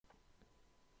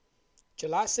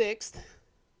July 6th,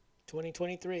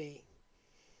 2023.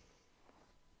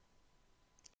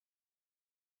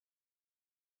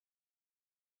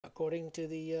 According to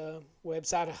the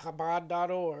website of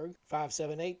Chabad.org,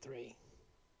 5783.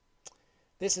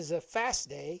 This is a fast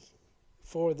day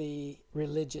for the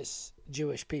religious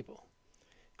Jewish people,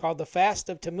 called the Fast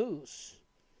of Tammuz.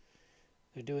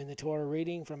 They're doing the Torah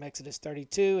reading from Exodus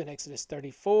 32 and Exodus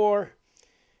 34.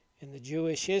 In the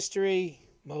Jewish history,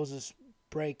 Moses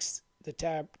breaks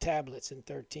the tablets in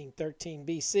 1313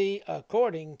 BC,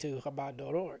 according to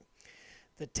Chabad.org.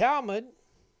 The Talmud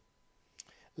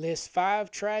lists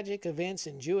 5 tragic events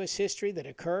in Jewish history that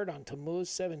occurred on Tammuz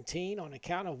 17, on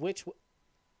account of which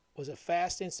was a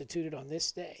fast instituted on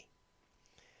this day.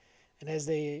 And as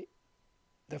the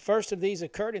first of these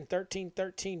occurred in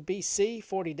 1313 BC,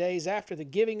 40 days after the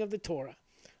giving of the Torah,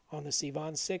 on the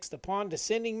Sivan 6th, upon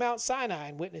descending Mount Sinai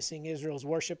and witnessing Israel's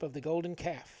worship of the golden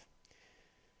calf.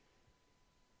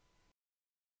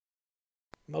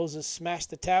 Moses smashed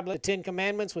the tablet, the 10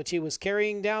 Commandments, which he was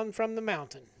carrying down from the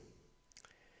mountain.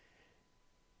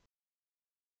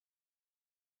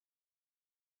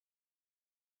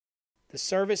 The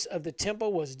service of the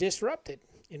temple was disrupted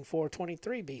in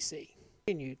 423 BC.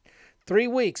 Continued 3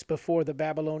 weeks before the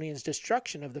Babylonians'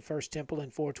 destruction of the first temple in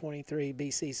 423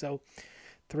 BC. So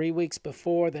 3 weeks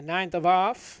before the 9th of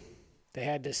Av, they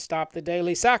had to stop the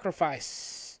daily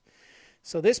sacrifice.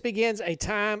 So this begins a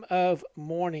time of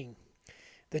mourning.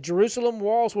 The Jerusalem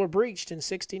walls were breached in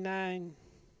 69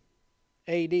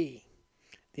 AD. The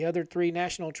other 3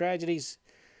 national tragedies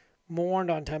mourned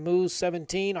on Tammuz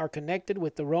 17 are connected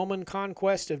with the Roman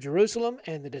conquest of Jerusalem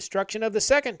and the destruction of the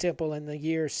Second Temple in the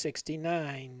year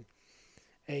 69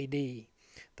 AD. The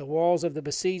walls of the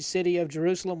besieged city of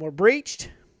Jerusalem were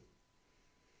breached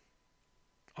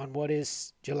on what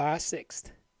is July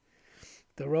 6th.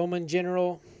 The Roman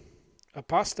general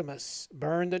Apostomus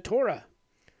burned the Torah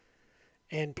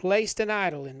and placed an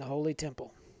idol in the Holy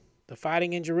Temple. The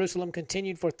fighting in Jerusalem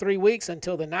continued for 3 weeks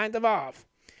until the 9th of Av.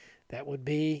 That would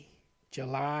be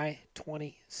July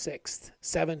 26th,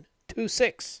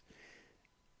 726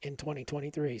 in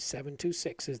 2023.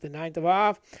 726 is the 9th of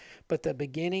Av, but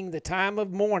the time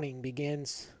of mourning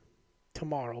begins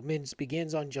tomorrow.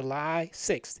 Begins on July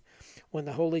 6th, when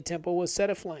the Holy Temple was set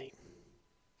aflame,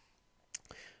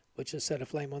 which is set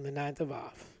aflame on the 9th of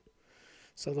Av.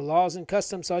 So the laws and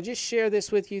customs, so I'll just share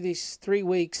this with you these 3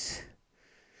 weeks.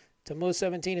 Tammuz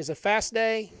 17 is a fast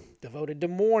day devoted to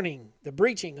mourning the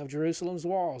breaching of Jerusalem's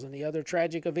walls and the other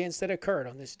tragic events that occurred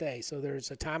on this day. So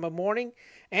there's a time of mourning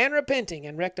and repenting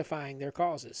and rectifying their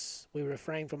causes. We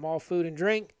refrain from all food and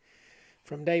drink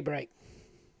from daybreak.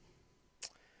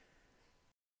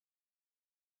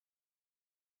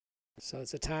 So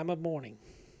it's a time of mourning.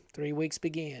 3 weeks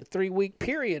begin. A 3-week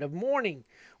period of mourning,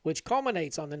 which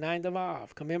culminates on the 9th of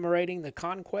Av, commemorating the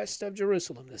conquest of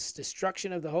Jerusalem, the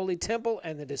destruction of the Holy Temple,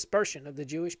 and the dispersion of the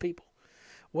Jewish people.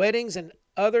 Weddings and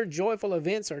other joyful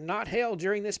events are not held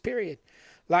during this period.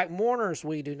 Like mourners,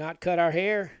 we do not cut our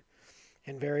hair,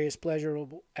 and various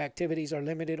pleasurable activities are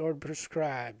limited or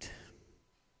prescribed.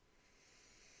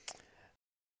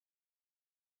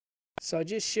 So I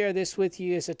just share this with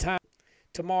you as a time.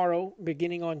 Tomorrow,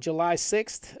 beginning on July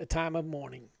 6th, a time of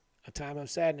mourning, a time of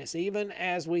sadness, even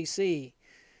as we see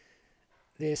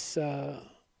this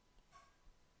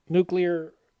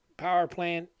nuclear power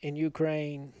plant in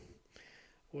Ukraine,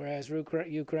 whereas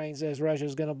Ukraine says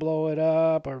Russia's going to blow it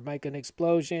up or make an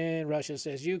explosion. Russia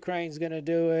says Ukraine's going to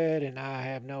do it, and I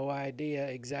have no idea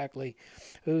exactly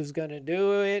who's going to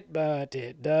do it, but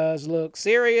it does look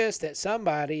serious that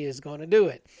somebody is going to do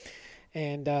it.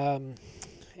 And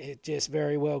it just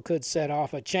very well could set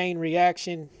off a chain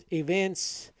reaction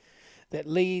events that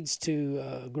leads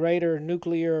to greater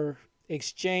nuclear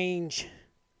exchange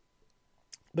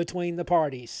between the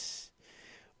parties,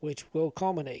 which will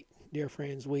culminate, dear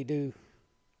friends, we do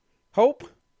hope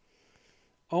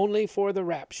only for the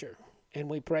rapture. And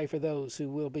we pray for those who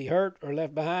will be hurt or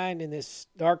left behind in this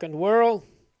darkened world.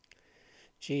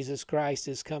 Jesus Christ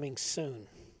is coming soon.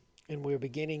 And we're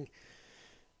beginning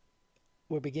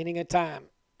a time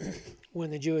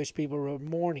when the Jewish people were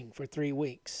mourning for 3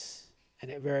 weeks, and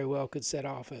it very well could set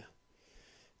off a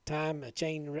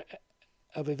chain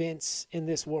of events in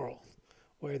this world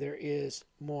where there is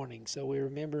mourning. So we're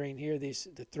remembering here the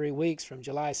 3 weeks from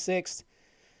July 6th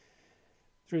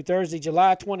through Thursday,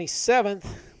 July 27th,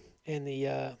 and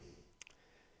the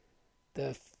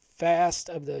fast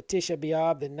of the Tisha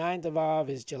B'Av, the 9th of Av,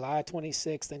 is July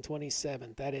 26th and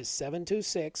 27th. That is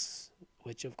 726.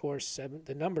 which of course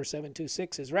the number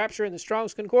 726 is rapture in the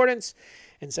Strong's Concordance,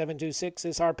 and 726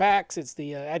 is harpax. It's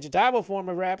the adjectival form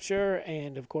of rapture,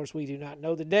 and of course we do not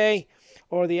know the day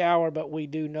or the hour, but we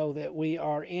do know that we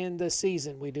are in the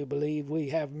season. We do believe, we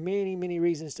have many, many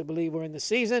reasons to believe we're in the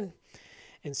season,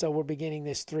 and so we're beginning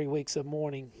this 3 weeks of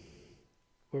mourning.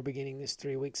 We're beginning this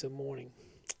 3 weeks of mourning,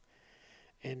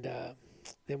 and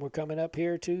then we're coming up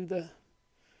here to the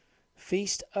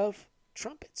Feast of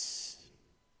Trumpets.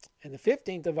 And the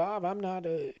 15th of Av, I'm not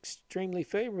extremely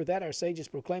familiar with that. Our sages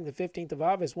proclaim the 15th of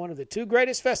Av as one of the 2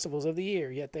 greatest festivals of the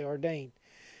year, yet they ordain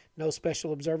no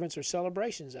special observance or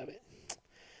celebrations of it.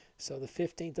 So the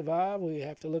 15th of Av, we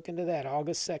have to look into that,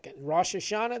 August 2nd. Rosh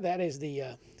Hashanah, that is the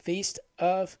Feast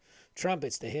of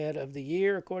Trumpets, the head of the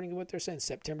year, according to what they're saying,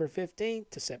 September 15th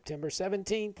to September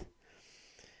 17th.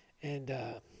 And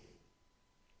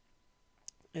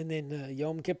then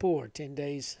Yom Kippur, 10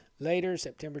 days later,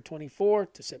 September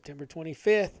 24th to September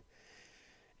 25th,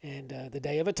 and the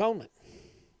Day of Atonement,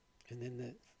 and then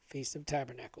the Feast of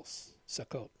Tabernacles,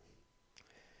 Sukkot,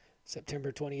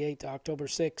 September 28th to October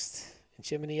 6th, and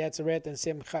Shemini Atzeret and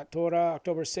Simchat Torah,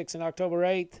 October 6th and October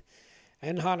 8th,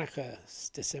 and Hanukkah,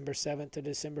 December 7th to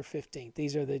December 15th.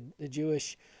 These are the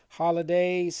Jewish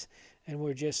holidays, and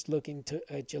we're just looking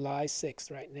at July 6th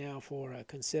right now for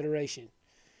consideration.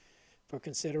 For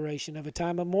consideration of a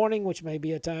time of mourning, which may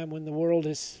be a time when the world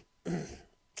is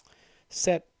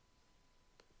set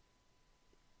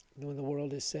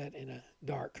in a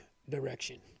dark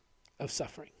direction of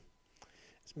suffering.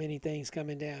 There's many things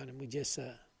coming down, and we just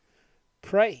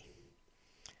pray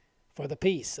for the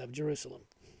peace of Jerusalem.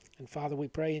 And Father, we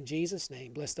pray in Jesus'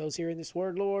 name. Bless those hearing this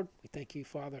word, Lord. We thank you,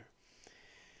 Father.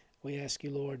 We ask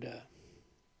you, Lord,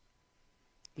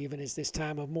 even as this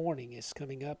time of mourning is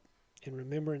coming up, in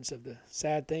remembrance of the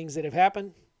sad things that have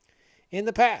happened in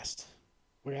the past,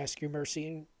 we ask your mercy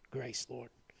and grace,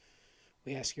 Lord.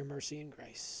 We ask your mercy and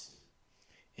grace.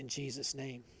 In Jesus'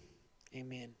 name,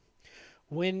 amen.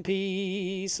 When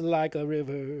peace like a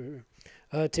river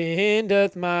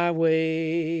attendeth my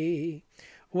way,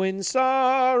 when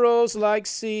sorrows like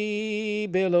sea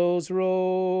billows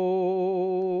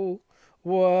roll,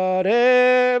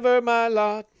 whatever my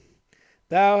lot,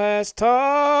 thou hast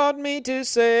taught me to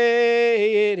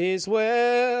say, it is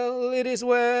well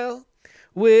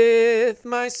with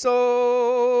my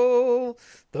soul.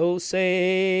 Though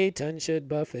Satan should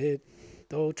buffet,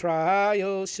 though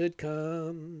trials should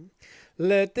come,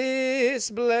 let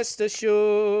this blessed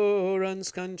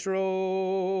assurance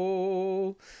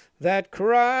control, that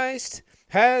Christ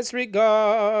has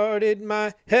regarded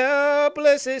my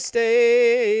helpless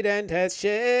estate, and hath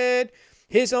shed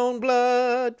his own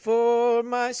blood for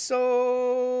my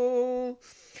soul.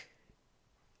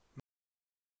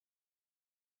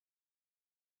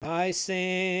 My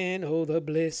sin, oh the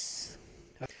bliss,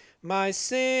 my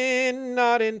sin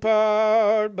not in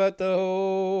part but the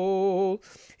whole,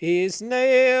 is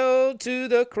nailed to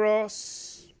the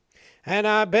cross, and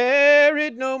I bear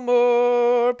it no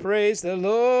more. Praise the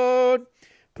Lord,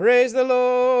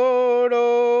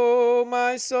 oh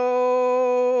my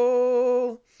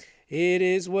soul. It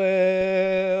is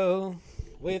well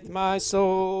with my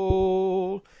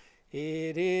soul.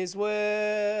 It is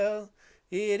well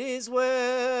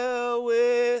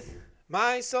with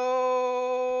my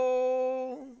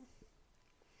soul.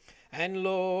 And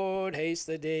Lord, haste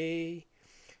the day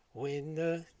when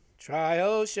the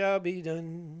trial shall be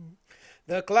done,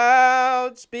 the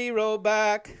clouds be rolled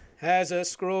back as a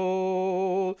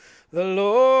scroll, the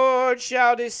Lord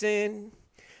shall descend,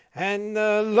 and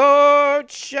the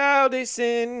Lord shall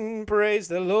descend. Praise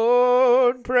the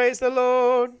Lord,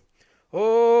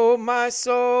 oh my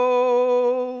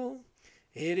soul.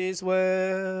 It is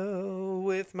well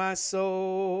with my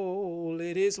soul.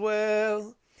 It is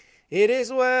well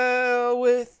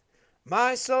with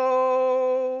my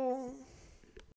soul.